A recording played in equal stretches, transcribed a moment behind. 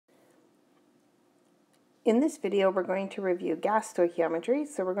In this video, we're going to review gas stoichiometry,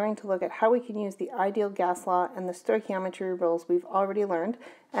 so we're going to look at how we can use the ideal gas law and the stoichiometry rules we've already learned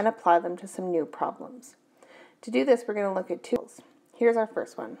and apply them to some new problems. To do this, we're going to look at two rules. Here's our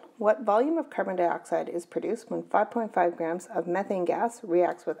first one. What volume of carbon dioxide is produced when 5.5 grams of methane gas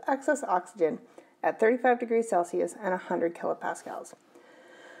reacts with excess oxygen at 35 degrees Celsius and 100 kilopascals?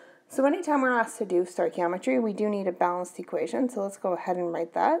 So anytime we're asked to do stoichiometry, we do need a balanced equation. So let's go ahead and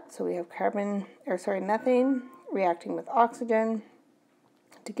write that. So we have methane reacting with oxygen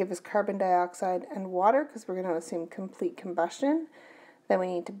to give us carbon dioxide and water, because we're going to assume complete combustion. Then we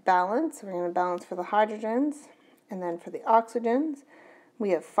need to balance. So we're going to balance for the hydrogens, and then for the oxygens,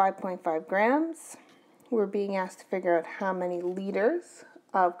 we have 5.5 grams. We're being asked to figure out how many liters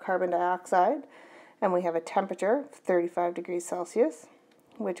of carbon dioxide, and we have a temperature of 35 degrees Celsius.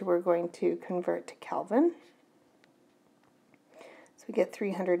 Which we're going to convert to Kelvin. So we get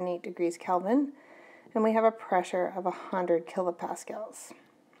 308 degrees Kelvin, and we have a pressure of 100 kilopascals.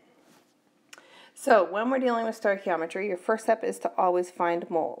 So when we're dealing with stoichiometry, your first step is to always find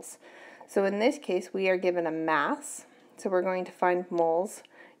moles. So in this case, we are given a mass, so we're going to find moles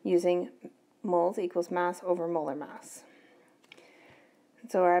using moles equals mass over molar mass.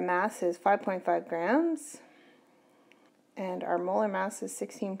 So our mass is 5.5 grams. And our molar mass is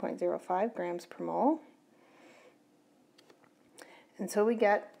 16.05 grams per mole. And so we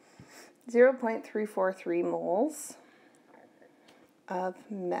get 0.343 moles of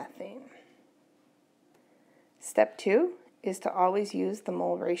methane. Step 2 is to always use the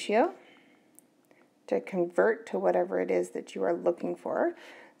mole ratio to convert to whatever it is that you are looking for.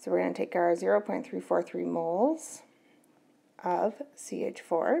 So we're going to take our 0.343 moles of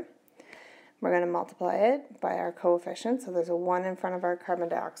CH4. We're going to multiply it by our coefficient. So there's a 1 in front of our carbon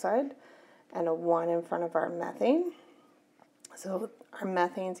dioxide and a 1 in front of our methane. So our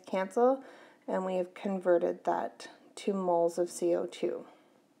methanes cancel, and we have converted that to moles of CO2.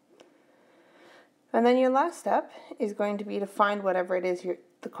 And then your last step is going to be to find whatever it is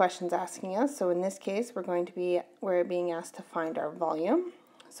the question's asking us. So in this case, we're being asked to find our volume.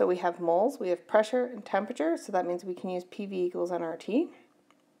 So we have moles, we have pressure and temperature, so that means we can use PV equals nRT.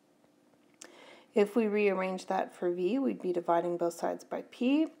 If we rearrange that for V, we'd be dividing both sides by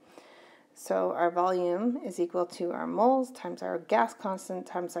P. So our volume is equal to our moles times our gas constant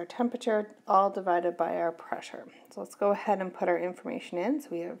times our temperature, all divided by our pressure. So let's go ahead and put our information in.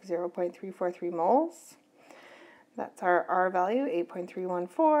 So we have 0.343 moles. That's our R value,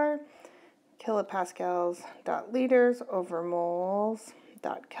 8.314 kilopascals dot liters over moles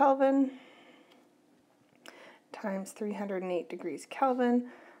dot Kelvin times 308 degrees Kelvin,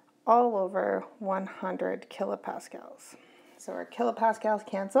 all over 100 kilopascals. So our kilopascals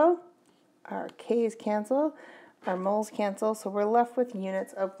cancel, our K's cancel, our moles cancel, so we're left with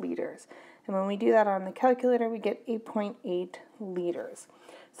units of liters. And when we do that on the calculator, we get 8.8 liters.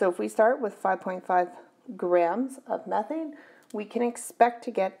 So if we start with 5.5 grams of methane, we can expect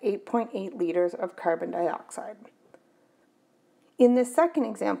to get 8.8 liters of carbon dioxide. In this second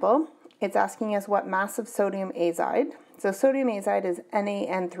example, it's asking us what mass of sodium azide. So sodium azide is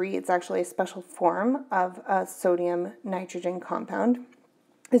NaN3. It's actually a special form of a sodium nitrogen compound.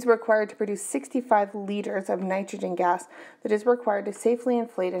 Is required to produce 65 liters of nitrogen gas that is required to safely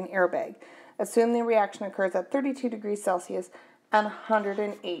inflate an airbag. Assume the reaction occurs at 32 degrees Celsius and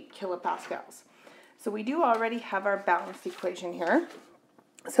 108 kilopascals. So we do already have our balanced equation here.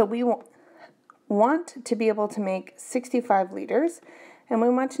 So we want to be able to make 65 liters, and we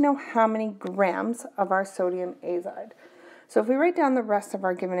want to know how many grams of our sodium azide. So if we write down the rest of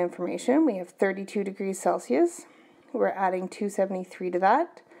our given information, we have 32 degrees Celsius. We're adding 273 to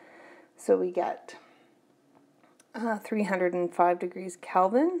that. So we get 305 degrees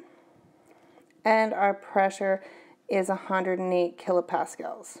Kelvin. And our pressure is 108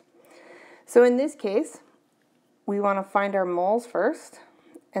 kilopascals. So in this case, we want to find our moles first.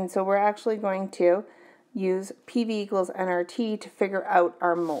 And so we're actually going to use PV equals nRT to figure out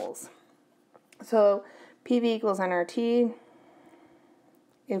our moles. So PV equals nRT,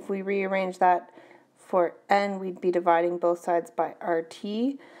 if we rearrange that for N, we'd be dividing both sides by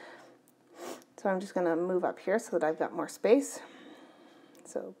RT. So I'm just going to move up here so that I've got more space.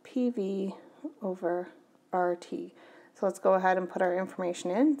 So PV over RT. So let's go ahead and put our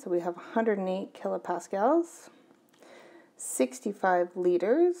information in. So we have 108 kilopascals, 65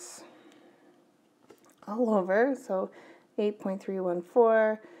 liters, all over. So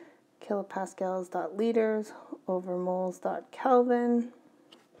 8.314 kilopascals dot liters over moles dot Kelvin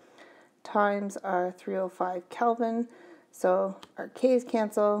times our 305 Kelvin. So our K's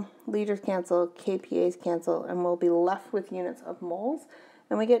cancel, liters cancel, KPA's cancel, and we'll be left with units of moles.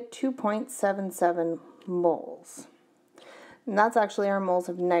 and we get 2.77 moles. And that's actually our moles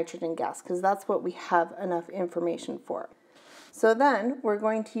of nitrogen gas, because that's what we have enough information for. So then we're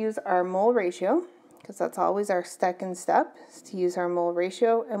going to use our mole ratio, because that's always our second step, is to use our mole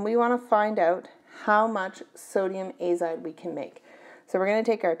ratio, and we want to find out how much sodium azide we can make. So we're going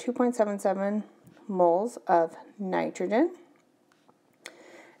to take our 2.77 moles of nitrogen,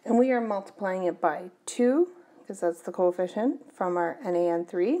 and we are multiplying it by 2, because that's the coefficient from our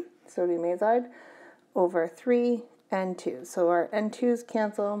NaN3, sodium azide, over 3 N2. So our N2s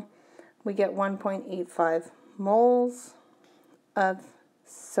cancel, we get 1.85 moles of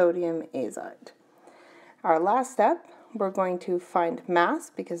sodium azide. Our last step, we're going to find mass,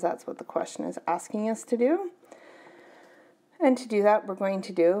 because that's what the question is asking us to do. And to do that, we're going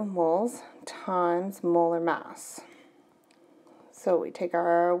to do moles times molar mass. So we take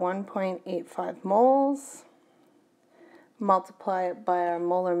our 1.85 moles, multiply it by our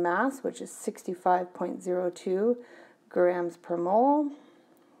molar mass, which is 65.02 grams per mole.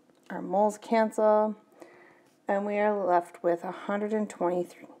 Our moles cancel, and we are left with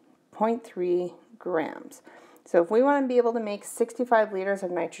 123.3 grams. So if we want to be able to make 65 liters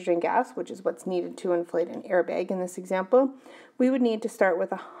of nitrogen gas, which is what's needed to inflate an airbag in this example, we would need to start with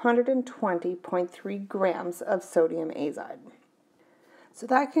 120.3 grams of sodium azide. So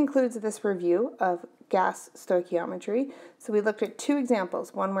that concludes this review of gas stoichiometry. So we looked at two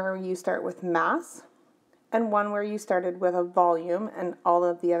examples, one where you start with mass and one where you started with a volume and all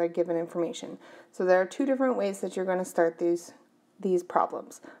of the other given information. So there are two different ways that you're going to start these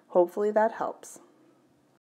problems. Hopefully that helps.